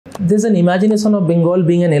There's an imagination of Bengal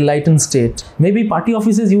being an enlightened state. Maybe party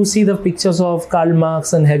offices, you see the pictures of Karl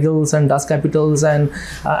Marx and Hegel and Das Kapitals and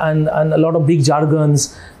a lot of big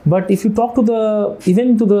jargons. But if you talk to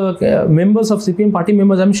the members of CPM party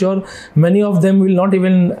members, I'm sure many of them will not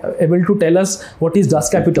even able to tell us what is Das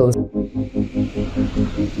Kapitals.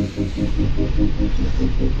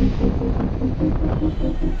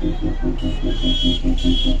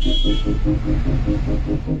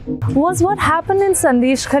 Was what happened in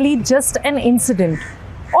Sandeshkhali just an incident?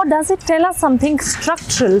 Or does it tell us something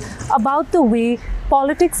structural about the way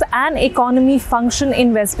politics and economy function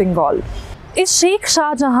in West Bengal? Is Sheikh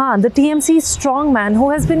Shah Jahan, the TMC strongman who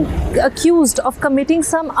has been accused of committing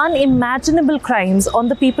some unimaginable crimes on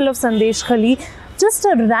the people of Sandeshkhali, just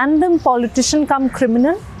a random politician come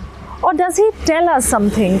criminal? Or does he tell us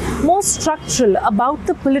something more structural about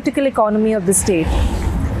the political economy of the state?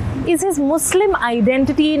 Is his Muslim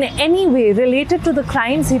identity in any way related to the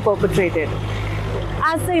crimes he perpetrated?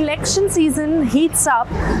 As the election season heats up,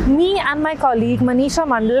 me and my colleague Manisha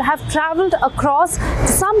Mandal have travelled across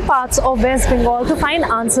some parts of West Bengal to find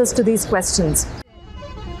answers to these questions.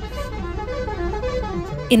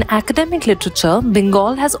 In academic literature,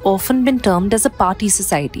 Bengal has often been termed as a party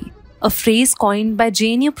society, a phrase coined by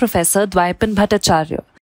JNU professor Dwaipan Bhattacharya.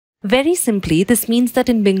 Very simply, this means that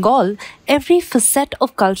in Bengal, every facet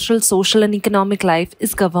of cultural, social and economic life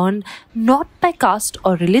is governed not by caste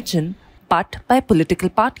or religion, but by political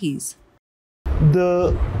parties.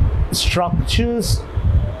 The structures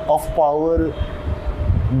of power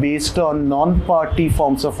based on non-party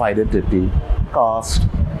forms of identity, caste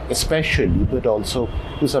especially, but also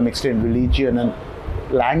to some extent religion and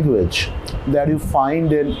language, that you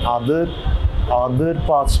find in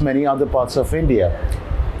many other parts of India,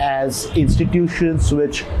 as institutions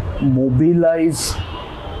which mobilize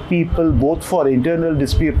people both for internal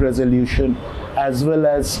dispute resolution as well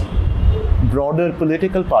as broader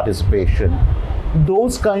political participation.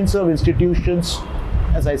 Those kinds of institutions,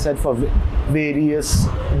 as I said, for various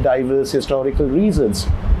diverse historical reasons,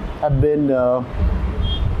 have been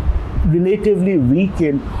relatively weak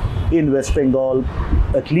in West Bengal,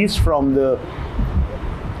 at least from the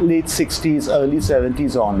late 60s, early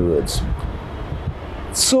 70s onwards.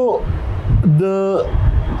 So the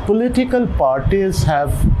political parties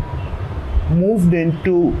have moved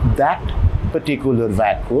into that particular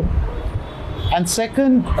vacuum. And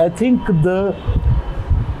second, I think the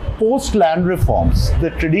post-land reforms, the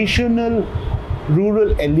traditional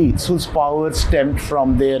rural elites whose power stemmed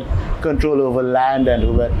from their control over land and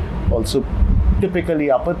who were also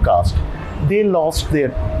typically upper caste, they lost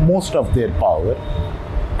most of their power.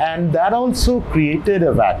 And that also created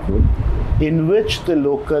a vacuum in which the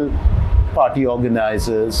local party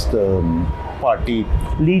organizers, the party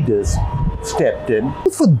leaders stepped in.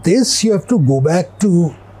 For this, you have to go back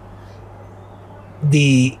to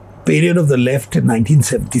the period of the left in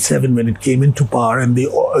 1977 when it came into power, and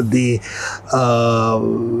they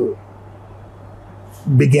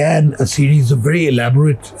began a series of very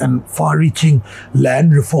elaborate and far-reaching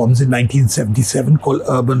land reforms in 1977 called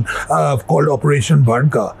Operation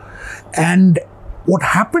Barga. And what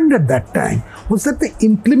happened at that time was that the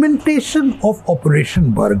implementation of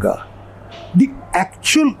Operation Barga, the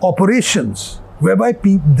actual operations whereby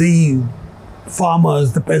the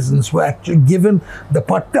farmers, the peasants were actually given the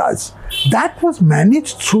pattas, that was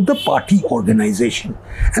managed through the party organization.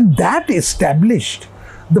 And that established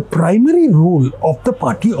the primary role of the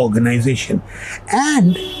party organization.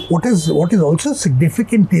 And what is also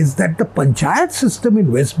significant is that the panchayat system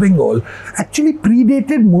in West Bengal actually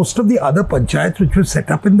predated most of the other panchayats which were set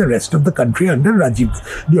up in the rest of the country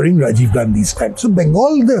during Rajiv Gandhi's time. So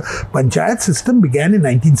Bengal, the panchayat system began in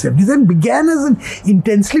 1970s and began as an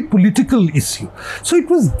intensely political issue. So it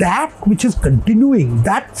was that which is continuing,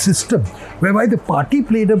 that system whereby the party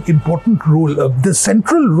played an important role, the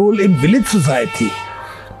central role in village society,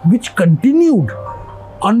 which continued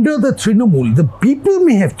under the Trinamool. The people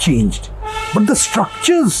may have changed, but the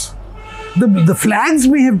structures, the flags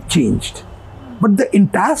may have changed, but the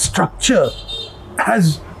entire structure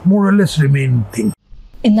has more or less remained thing.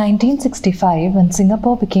 In 1965, when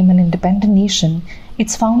Singapore became an independent nation,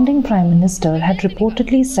 its founding Prime Minister had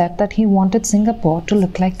reportedly said that he wanted Singapore to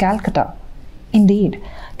look like Calcutta. Indeed,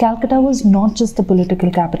 Calcutta was not just the political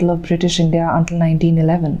capital of British India until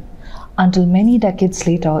 1911. Until many decades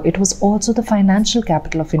later, it was also the financial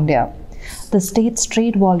capital of India. The state's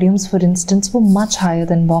trade volumes, for instance, were much higher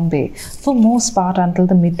than Bombay, for most part until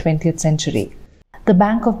the mid-20th century. The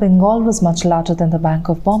Bank of Bengal was much larger than the Bank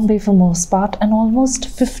of Bombay for most part, and almost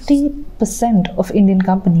 50% of Indian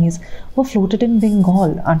companies were floated in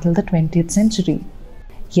Bengal until the 20th century.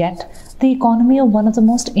 Yet, the economy of one of the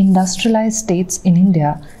most industrialized states in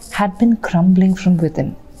India had been crumbling from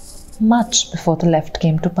within, much before the left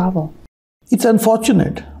came to power. It's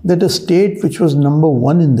unfortunate that a state which was number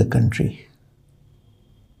one in the country,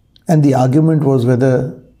 and the argument was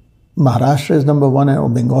whether Maharashtra is number one or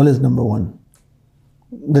Bengal is number one,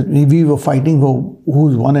 that we were fighting for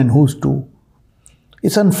who's one and who's two.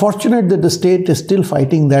 It's unfortunate that the state is still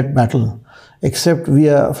fighting that battle, except we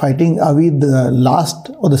are fighting, are we the last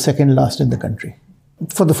or the second last in the country?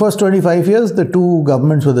 For the first 25 years, the two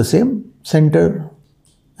governments were the same, center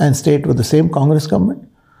and state were the same, Congress government.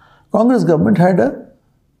 Congress government had a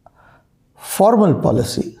formal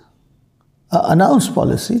policy, an announced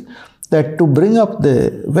policy, that to bring up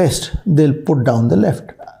the West, they'll put down the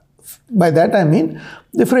left. By that I mean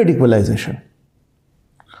the freight equalization.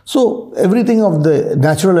 So everything of the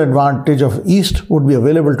natural advantage of East would be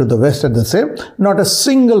available to the West at the same. Not a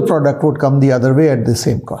single product would come the other way at the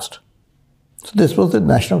same cost. So this was the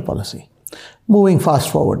national policy. Moving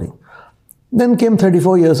fast forwarding. Then came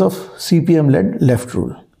 34 years of CPM-led left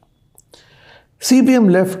rule.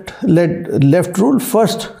 CPM-led left rule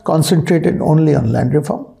first concentrated only on land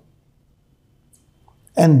reform.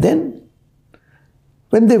 And then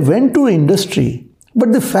when they went to industry,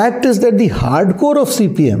 but the fact is that the hardcore of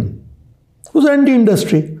CPM was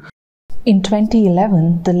anti-industry. In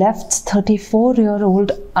 2011, the left's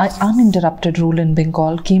 34-year-old uninterrupted rule in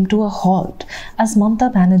Bengal came to a halt as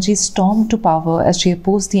Mamata Banerjee stormed to power as she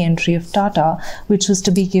opposed the entry of Tata, which was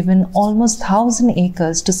to be given almost 1,000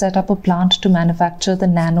 acres to set up a plant to manufacture the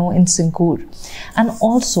Nano in Sinkur, and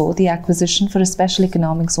also the acquisition for a special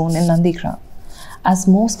economic zone in Nandigram. As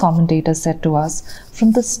most commentators said to us,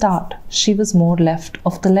 from the start, she was more left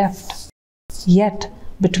of the left. Yet,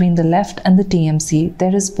 between the left and the TMC,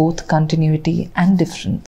 there is both continuity and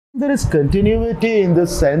difference. There is continuity in the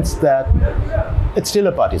sense that it's still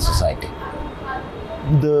a party society.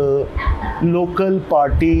 The local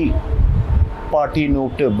party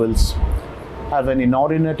notables have an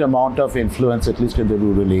inordinate amount of influence, at least in the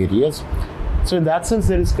rural areas. So in that sense,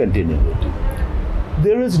 there is continuity.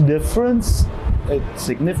 There is difference, a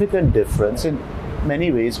significant difference in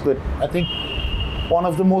many ways, but I think one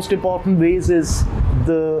of the most important ways is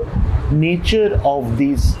the nature of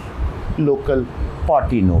these local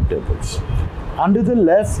party notables. Under the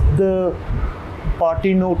left, the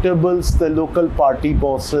party notables, the local party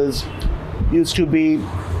bosses used to be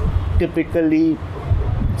typically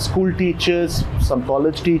school teachers, some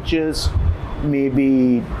college teachers,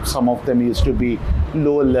 maybe some of them used to be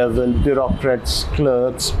lower level bureaucrats,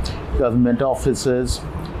 clerks, government officers,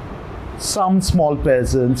 some small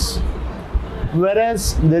peasants.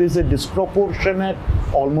 Whereas there is a disproportionate,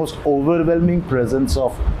 almost overwhelming presence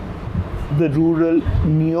of the rural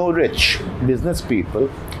neo-rich business people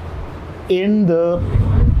in the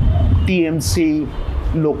TMC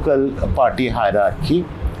local party hierarchy.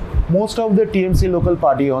 Most of the TMC local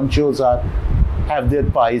party honchos have their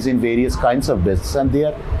pies in various kinds of business, and they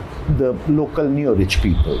are the local neo-rich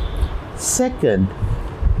people. Second,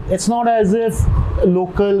 it's not as if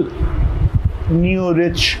local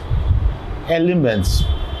neo-rich elements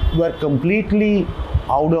were completely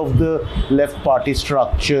out of the left party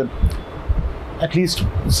structure, at least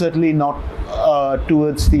certainly not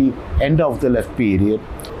towards the end of the left period.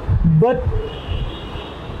 But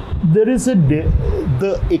there is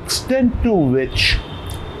the extent to which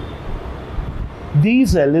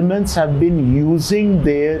these elements have been using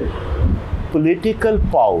their political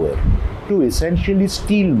power to essentially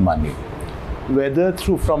steal money, whether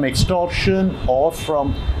from extortion or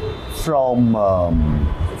from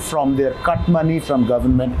their cut money from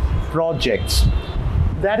government projects.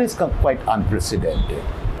 That is quite unprecedented.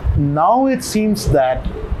 Now it seems that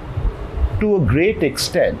to a great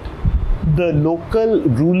extent, the local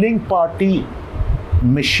ruling party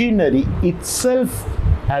machinery itself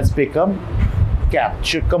has become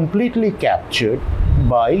completely captured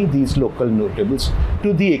by these local notables,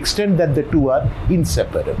 to the extent that the two are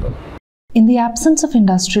inseparable. In the absence of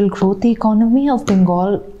industrial growth, the economy of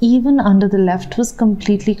Bengal, even under the left, was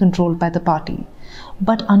completely controlled by the party.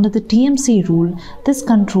 But under the TMC rule, this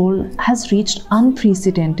control has reached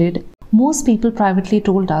unprecedented. Most people privately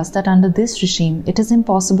told us that under this regime, it is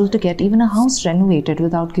impossible to get even a house renovated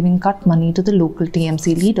without giving cut money to the local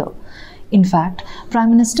TMC leader. In fact, Prime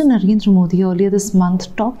Minister Narendra Modi earlier this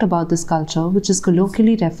month talked about this culture, which is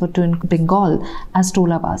colloquially referred to in Bengal as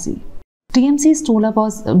Tolabazi. TMC's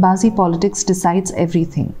Tolabazi politics decides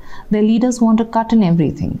everything. Their leaders want a cut in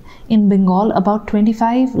everything. In Bengal, about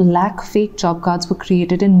 25 lakh fake job cards were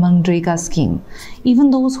created in Manrega scheme.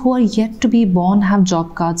 Even those who are yet to be born have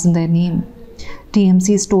job cards in their name.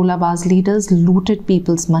 TMC's Tolabaz leaders looted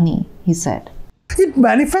people's money, he said. It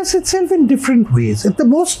manifests itself in different ways. At the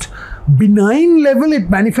most benign level, it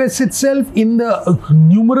manifests itself in the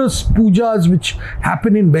numerous pujas which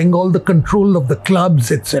happen in Bengal, the control of the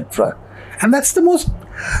clubs, etc. And that's the most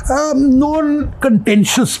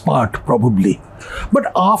non-contentious part, probably.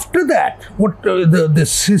 But after that, what the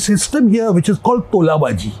system here, which is called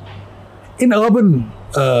Tolabaji, in urban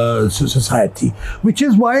society, which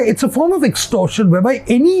is why it's a form of extortion whereby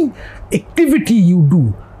any activity you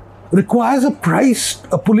do requires a price,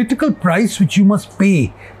 a political price which you must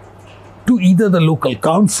pay to either the local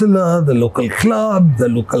councillor, the local club, the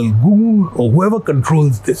local goon, or whoever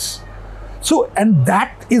controls this. So, and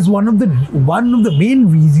that is one of the main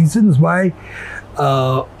reasons why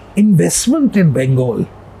investment in Bengal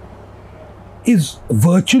is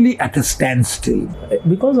virtually at a standstill.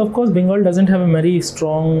 Because of course Bengal doesn't have a very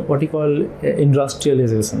strong what you call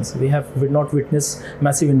industrialization. We have not witnessed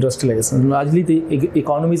massive industrialization. Largely the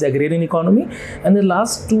economy is agrarian economy, and the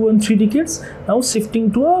last 2 and 3 decades now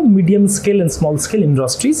shifting to a medium scale and small scale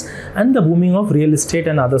industries and the booming of real estate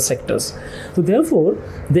and other sectors. So therefore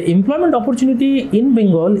the employment opportunity in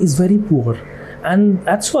Bengal is very poor, and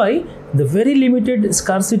that's why the very limited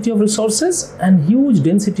scarcity of resources and huge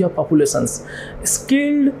density of populations,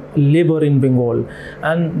 skilled labor in Bengal,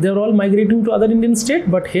 and they're all migrating to other Indian states.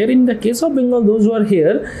 But here in the case of Bengal, those who are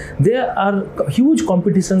here, there are huge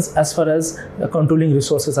competitions as far as controlling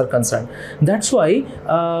resources are concerned. That's why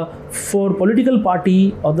for political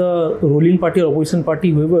party or the ruling party or opposition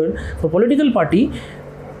party, whoever, for political party,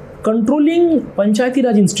 controlling Panchayati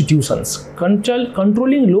Raj institutions,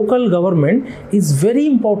 controlling local government is very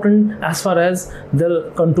important as far as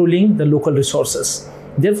the controlling the local resources.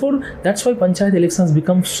 Therefore, that's why Panchayat elections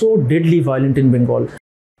become so deadly violent in Bengal.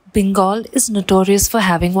 Bengal is notorious for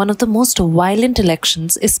having one of the most violent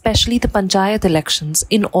elections, especially the Panchayat elections,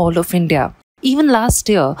 in all of India. Even last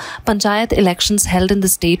year, Panchayat elections held in the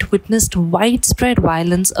state witnessed widespread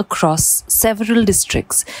violence across several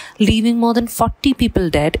districts, leaving more than 40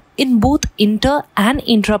 people dead in both inter- and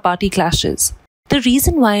intra-party clashes. The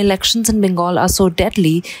reason why elections in Bengal are so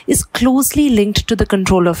deadly is closely linked to the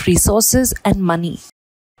control of resources and money,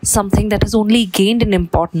 something that has only gained in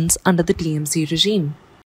importance under the TMC regime.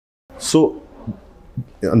 So,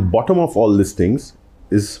 on the bottom of all these things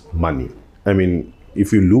is money. I mean,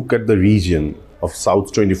 if you look at the region of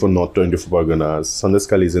South 24, North 24 Parganas,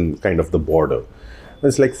 Sandeshkhali is in kind of the border.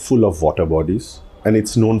 It's like full of water bodies, and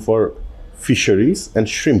it's known for fisheries and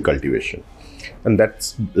shrimp cultivation. And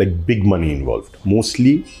that's like big money involved.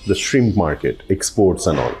 Mostly the shrimp market, exports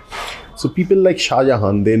and all. So people like Shah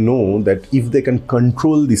Jahan, they know that if they can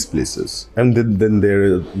control these places, and then there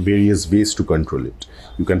are various ways to control it.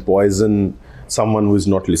 You can poison someone who is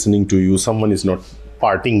not listening to you, someone is not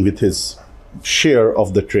parting with his share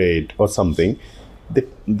of the trade or something.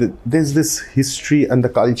 There's this history and the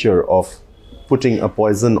culture of putting a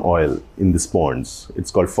poison oil in these ponds.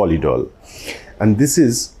 It's called folidol. And this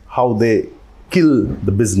is how they kill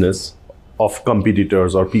the business of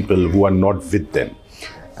competitors or people who are not with them.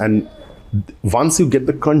 And once you get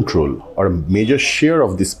the control or a major share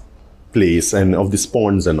of this place and of these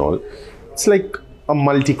ponds and all, it's like a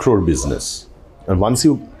multi-crore business. And once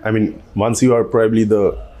you are probably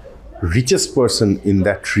the richest person in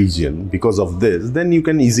that region because of this, then you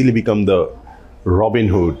can easily become the Robin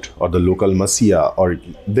Hood or the local Messiah, or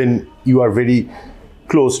then you are very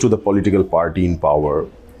close to the political party in power.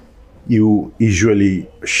 You usually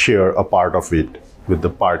share a part of it with the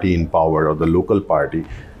party in power or the local party,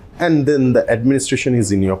 and then the administration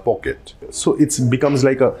is in your pocket. So it becomes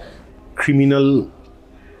like a criminal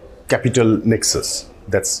capital nexus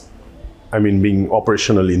that's, being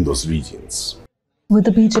operational in those regions. With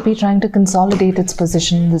the BJP trying to consolidate its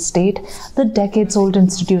position in the state, the decades-old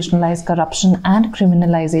institutionalized corruption and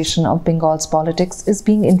criminalization of Bengal's politics is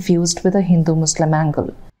being infused with a Hindu-Muslim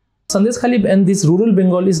angle. Sandeshkhali and this rural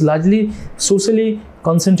Bengal is largely socially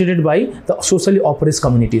concentrated by the socially oppressed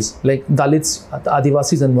communities like Dalits,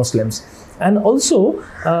 Adivasis and Muslims. And also,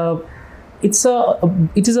 it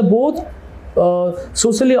is a both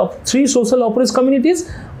three social oppressed communities.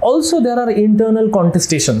 Also, there are internal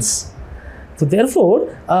contestations. So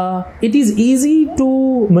therefore, it is easy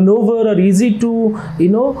to maneuver or easy to,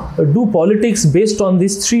 do politics based on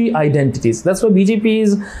these three identities. That's why BJP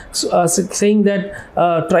is saying that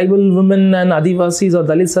tribal women and Adivasis or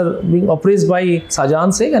Dalits are being oppressed by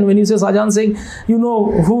Shahjahan Sheikh. And when you say Shahjahan Sheikh, you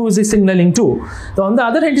know who is he signaling to. So on the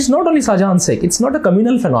other hand, it's not only Shahjahan Sheikh. It's not a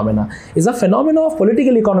communal phenomena. It's a phenomena of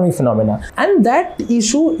political economic phenomena. And that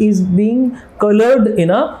issue is being colored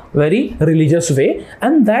in a very religious way.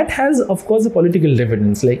 And that has, of course, a political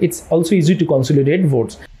dividends. Like, it's also easy to consolidate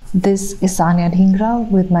votes. This is Sanya Dhingra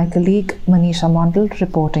with my colleague Manisha Mondal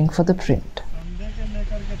reporting for The Print.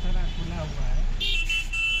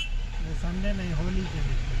 Sunday नहीं होली के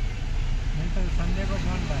लिए नहीं तो Sunday को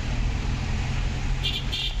बंद रहता है।